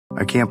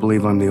I can't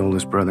believe I'm the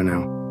oldest brother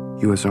now,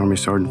 U.S. Army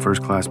Sergeant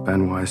First Class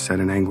Ben Wise said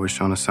in anguish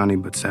on a sunny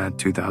but sad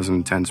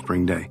 2010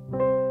 spring day.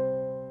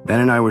 Ben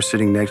and I were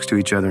sitting next to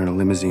each other in a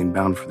limousine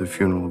bound for the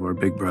funeral of our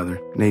big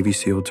brother, Navy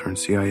SEAL turned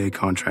CIA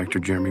contractor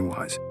Jeremy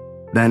Wise.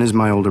 Ben is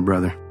my older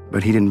brother,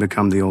 but he didn't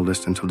become the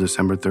oldest until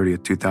December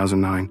 30th,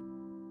 2009,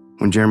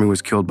 when Jeremy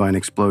was killed by an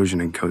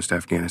explosion in Coast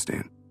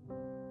Afghanistan.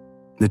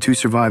 The two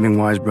surviving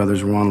Wise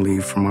brothers were on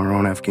leave from our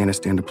own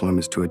Afghanistan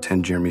deployments to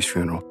attend Jeremy's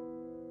funeral.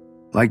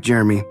 Like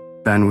Jeremy,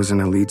 Ben was an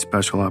elite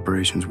special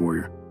operations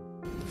warrior.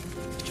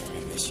 Jeremy,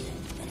 I miss you,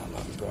 and I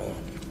love you, brother,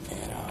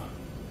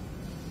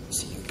 and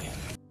see you again.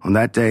 On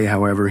that day,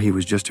 however, he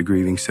was just a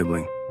grieving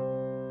sibling.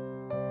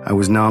 I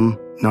was numb,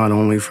 not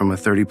only from a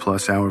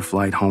 30-plus hour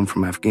flight home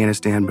from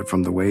Afghanistan, but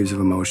from the waves of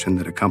emotion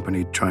that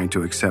accompanied trying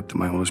to accept that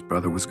my oldest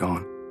brother was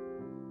gone.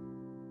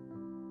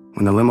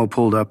 When the limo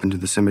pulled up into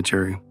the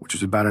cemetery, which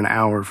was about an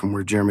hour from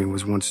where Jeremy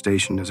was once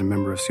stationed as a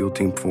member of SEAL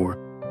Team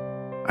 4,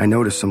 I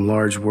noticed some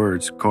large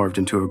words carved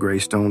into a gray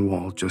stone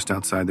wall just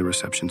outside the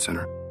reception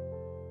center.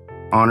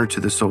 Honor to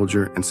the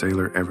soldier and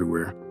sailor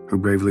everywhere who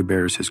bravely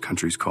bears his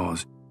country's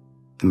cause,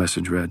 the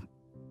message read.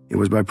 It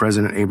was by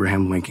President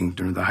Abraham Lincoln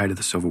during the height of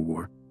the Civil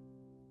War.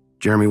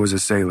 Jeremy was a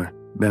sailor,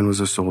 Ben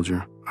was a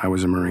soldier, I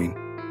was a Marine.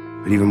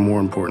 But even more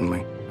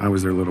importantly, I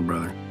was their little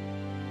brother.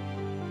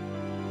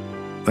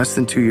 Less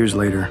than 2 years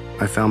later,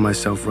 I found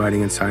myself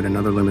riding inside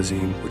another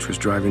limousine which was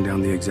driving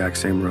down the exact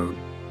same road.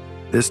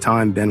 This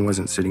time, Ben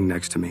wasn't sitting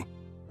next to me.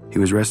 He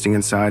was resting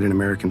inside an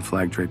American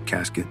flag-draped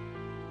casket.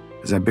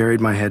 As I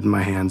buried my head in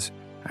my hands,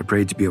 I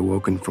prayed to be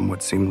awoken from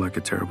what seemed like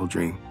a terrible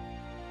dream.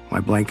 My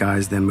blank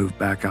eyes then moved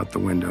back out the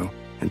window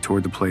and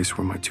toward the place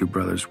where my two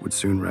brothers would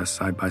soon rest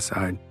side by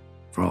side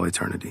for all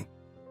eternity.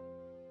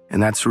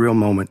 In that surreal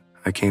moment,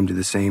 I came to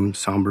the same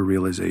somber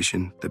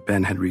realization that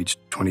Ben had reached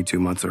 22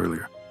 months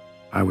earlier.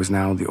 I was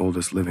now the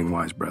oldest living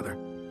Wise brother.